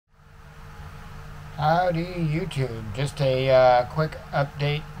Howdy YouTube, just a quick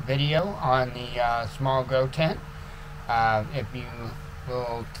update video on the small grow tent. If you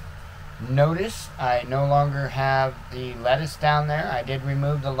will notice, I no longer have the lettuce down there. I did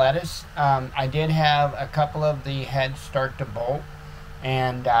remove the lettuce. I did have a couple of the heads start to bolt,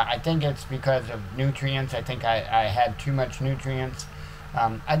 and I think it's because of nutrients. I think I had too much nutrients.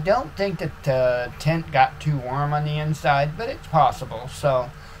 I don't think that the tent got too warm on the inside, but it's possible. So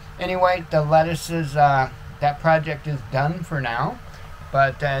anyway, the lettuce is, that project is done for now.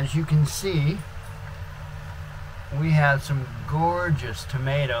 But as you can see, we have some gorgeous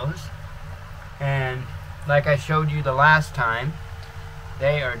tomatoes. And like I showed you the last time,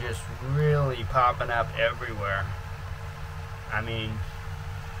 they are just really popping up everywhere. I mean,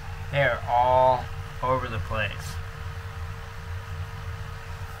 they are all over the place.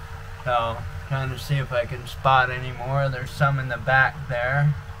 So, trying to see if I can spot any more. There's some in the back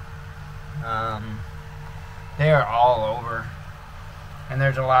there. They are all over, and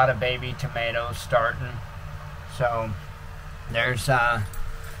there's a lot of baby tomatoes starting. So there's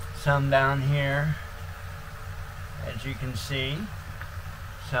some down here, as you can see.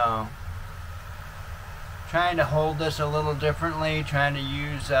 So trying to hold this a little differently, trying to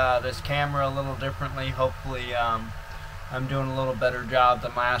use this camera a little differently. Hopefully I'm doing a little better job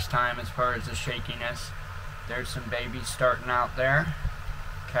than last time as far as the shakiness. There's some babies starting out there.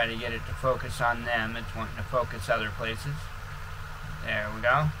 Try to get it to focus on them. It's wanting to focus other places. There we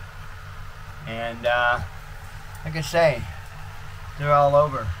go. And like I say, they're all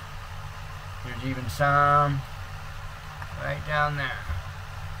over. There's even some right down there.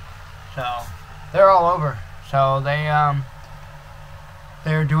 So they're all over. So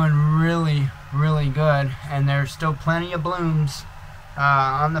they're doing really good, and there's still plenty of blooms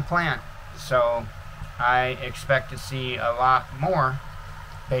on the plant. So I expect to see a lot more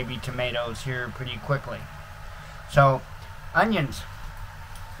baby tomatoes here pretty quickly. So onions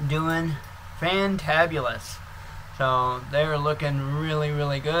doing fantabulous. So they're looking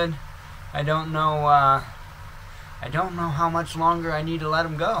really good. I don't know how much longer I need to let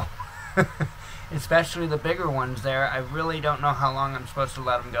them go. Especially the bigger ones there. I really don't know how long I'm supposed to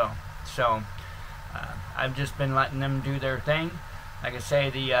let them go. So I've just been letting them do their thing. Like I say,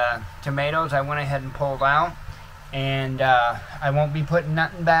 the tomatoes I went ahead and pulled out, and I won't be putting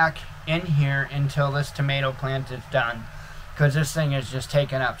nothing back in here until this tomato plant is done, because this thing is just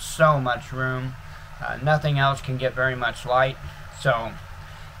taking up so much room. Nothing else can get very much light. So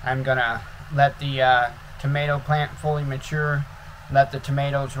I'm gonna let the tomato plant fully mature, let the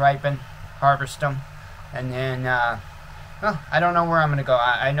tomatoes ripen, harvest them, and then well, I don't know where I'm gonna go.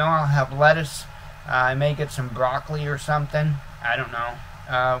 I know I'll have lettuce. I may get some broccoli or something. I don't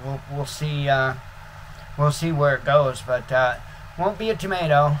know. We'll see. We'll see where it goes, but won't be a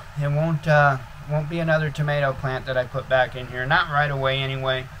tomato. It won't be another tomato plant that I put back in here. Not right away,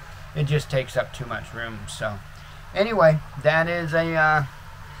 anyway. It just takes up too much room. So, anyway, that is an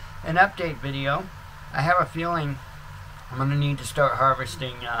update video. I have a feeling I'm gonna need to start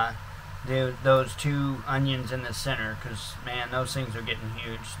harvesting those two onions in the center, because man, those things are getting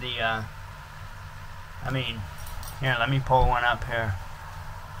huge. I mean, here, let me pull one up here.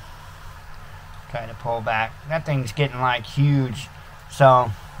 Try to pull back. That thing's getting like huge.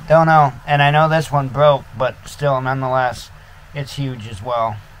 So don't know. And I know this one broke, but still, nonetheless, it's huge as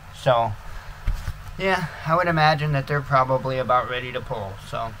well. So yeah, I would imagine that they're probably about ready to pull.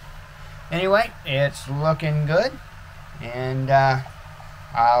 So anyway, it's looking good, and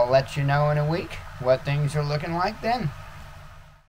I'll let you know in a week what things are looking like then.